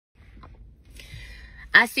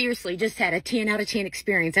I seriously just had a 10 out of 10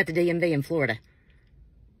 experience at the DMV in Florida.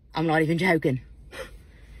 I'm not even joking.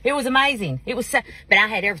 It was amazing. It was so, but I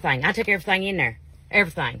had everything. I took everything in there.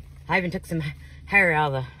 Everything. I even took some hair out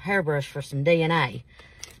of the hairbrush for some DNA.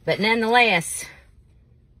 But nonetheless,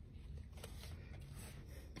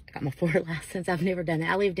 I got my Florida license. I've never done that.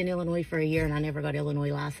 I lived in Illinois for a year and I never got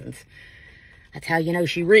Illinois license. That's how you know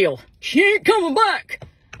she real. She ain't coming back.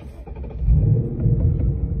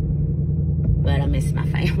 But I miss my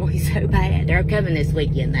family so bad. They're coming this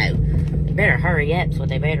weekend though. They better hurry up. That's what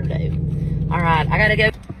they better do. All right, I gotta go.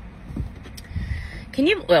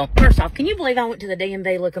 Well, first off, can you believe I went to the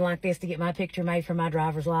DMV looking like this to get my picture made for my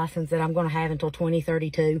driver's license that I'm going to have until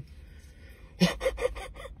 2032?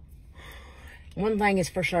 One thing is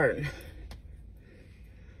for certain.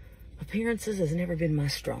 Appearances has never been my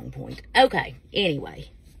strong point. Okay, anyway.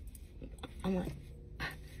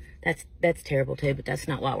 That's terrible too, but that's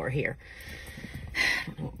not why we're here. I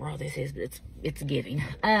don't know where all this is, but it's giving.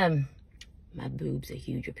 My boob's a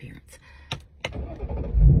huge appearance.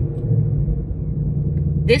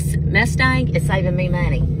 This Mustang is saving me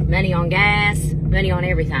money. Money on gas, money on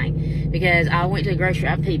everything. Because I went to the grocery,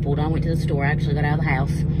 I went to the store, I actually got out of the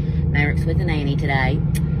house. Maverick's with a nanny today.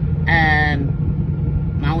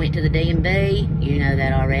 I went to the DMV, you know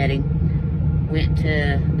that already. Went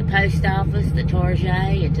to the post office, the Target,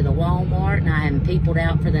 and to the Walmart, and I haven't peopled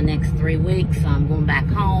out for the next 3 weeks, so I'm going back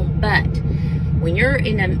home. But when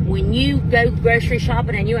you go grocery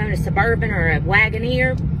shopping and you own a Suburban or a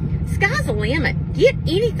Wagoneer, sky's the limit. Get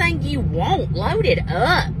anything you want loaded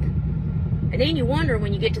up. And then you wonder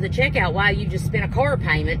when you get to the checkout why you just spent a car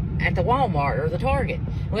payment at the Walmart or the Target.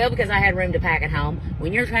 Well, because I had room to pack at home.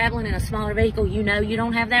 When you're traveling in a smaller vehicle, you know you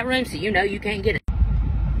don't have that room, so you know you can't get it.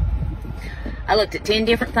 I looked at 10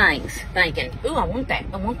 different things, thinking, ooh, I want that.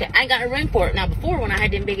 I ain't got no room for it. Now, before, when I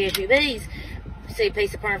had them big SUVs, see a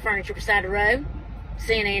piece of furniture beside the road,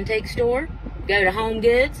 see an antique store, go to Home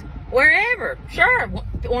Goods, wherever. Sure,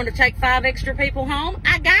 want to take 5 extra people home?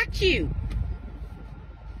 I got you.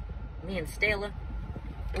 Me and Stella,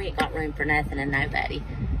 we ain't got room for nothing and nobody.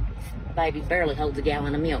 Baby barely holds a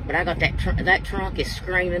gallon of milk, but I got that trunk is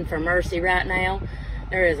screaming for mercy right now.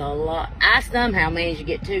 There is a lot. I somehow managed to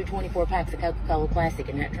get 24 packs of Coca-Cola Classic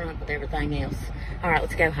in that trunk with everything else. All right,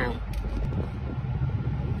 let's go home.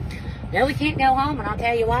 No, we can't go home, and I'll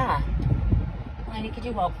tell you why. Lady, could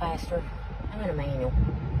you walk faster? I'm in a manual.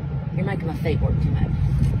 You're making my feet work too much.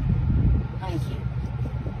 Thank you.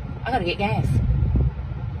 I gotta get gas.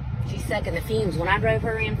 She's sucking the fumes. When I drove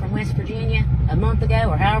her in from West Virginia a month ago,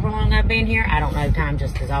 or however long I've been here, I don't know, time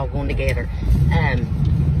just is all going together.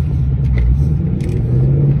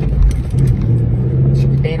 She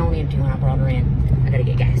was dead on empty when I brought her in. I gotta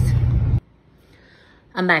get gas.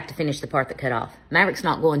 I'm back to finish the part that cut off. Maverick's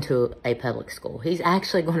not going to a public school. He's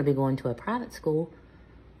actually going to be going to a private school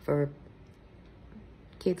for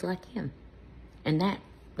kids like him. And that,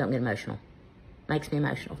 don't get emotional, makes me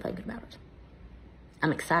emotional thinking about it.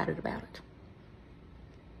 I'm excited about it.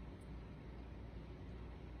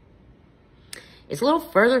 It's a little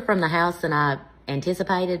further from the house than I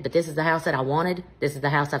anticipated, but this is the house that I wanted. This is the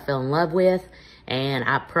house I fell in love with. And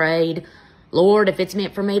I prayed, Lord, if it's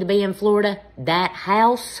meant for me to be in Florida, that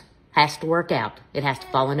house has to work out. It has to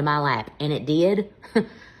fall into my lap. And it did.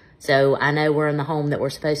 So I know we're in the home that we're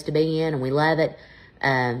supposed to be in, and we love it.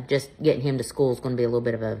 Just getting him to school is going to be a little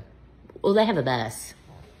bit of a... Well, they have a bus,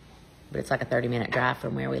 but it's like a 30-minute drive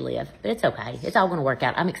from where we live. But it's okay. It's all going to work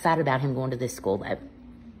out. I'm excited about him going to this school, though.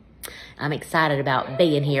 I'm excited about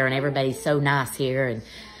being here, and everybody's so nice here. And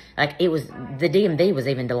like the DMV was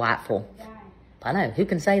even delightful. I know, who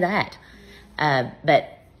can say that?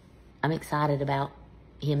 But I'm excited about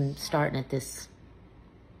him starting at this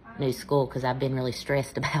new school because I've been really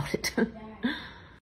stressed about it.